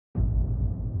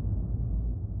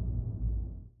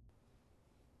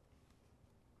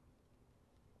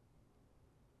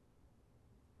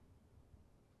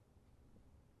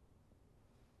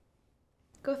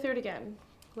Go through it again.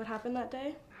 What happened that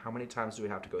day? How many times do we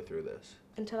have to go through this?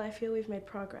 Until I feel we've made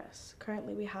progress.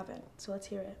 Currently we haven't, so let's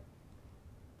hear it.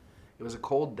 It was a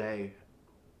cold day.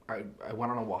 I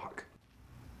went on a walk.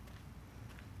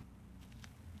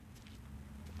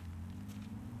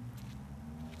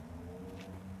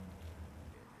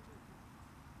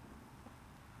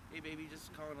 Hey baby,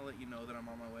 just calling to let you know that I'm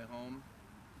on my way home.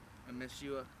 I miss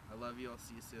you, I love you, I'll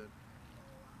see you soon.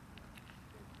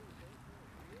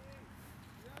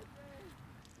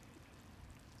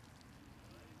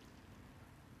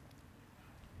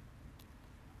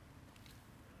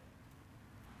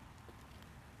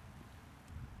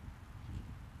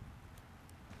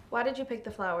 Why did you pick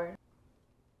the flower?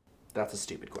 That's a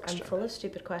stupid question. I'm full of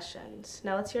stupid questions.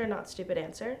 Now let's hear a not stupid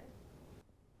answer.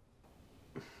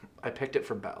 I picked it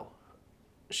for Belle.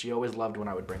 She always loved when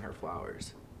I would bring her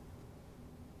flowers.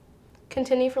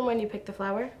 Continue from when you picked the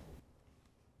flower.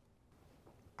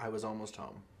 I was almost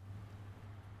home.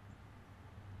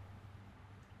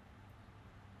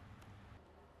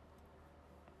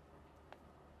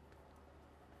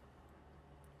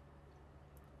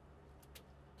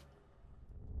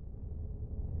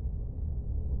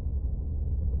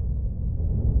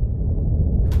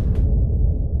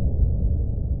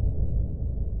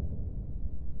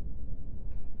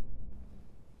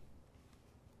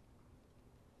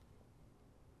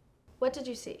 What did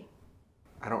you see?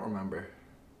 I don't remember.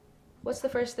 What's the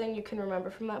first thing you can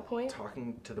remember from that point?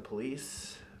 Talking to the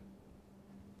police.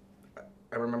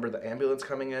 I remember the ambulance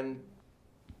coming in.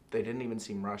 They didn't even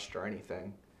seem rushed or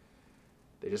anything.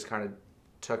 They just kind of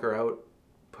took her out,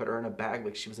 put her in a bag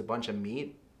like she was a bunch of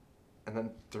meat, and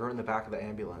then threw her in the back of the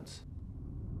ambulance.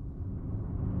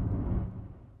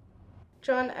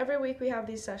 John, every week we have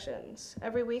these sessions.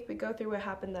 Every week we go through what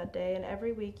happened that day, and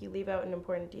every week you leave out an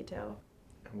important detail.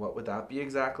 And what would that be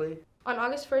exactly? On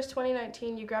August 1st,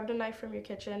 2019, you grabbed a knife from your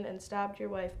kitchen and stabbed your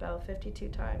wife, Belle, 52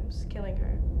 times, killing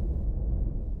her.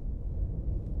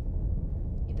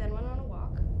 You then went on a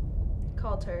walk,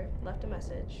 called her, left a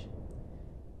message.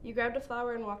 You grabbed a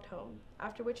flower and walked home,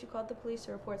 after which you called the police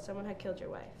to report someone had killed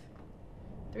your wife.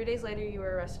 3 days later, you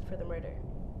were arrested for the murder.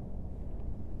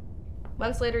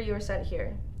 Months later, you were sent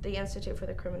here, the Institute for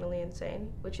the Criminally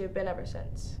Insane, which you have been ever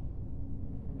since.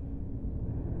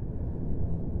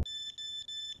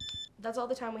 That's all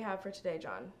the time we have for today,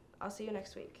 John. I'll see you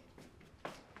next week.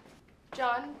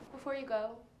 John, before you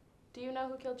go, do you know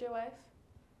who killed your wife?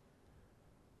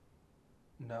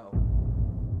 No.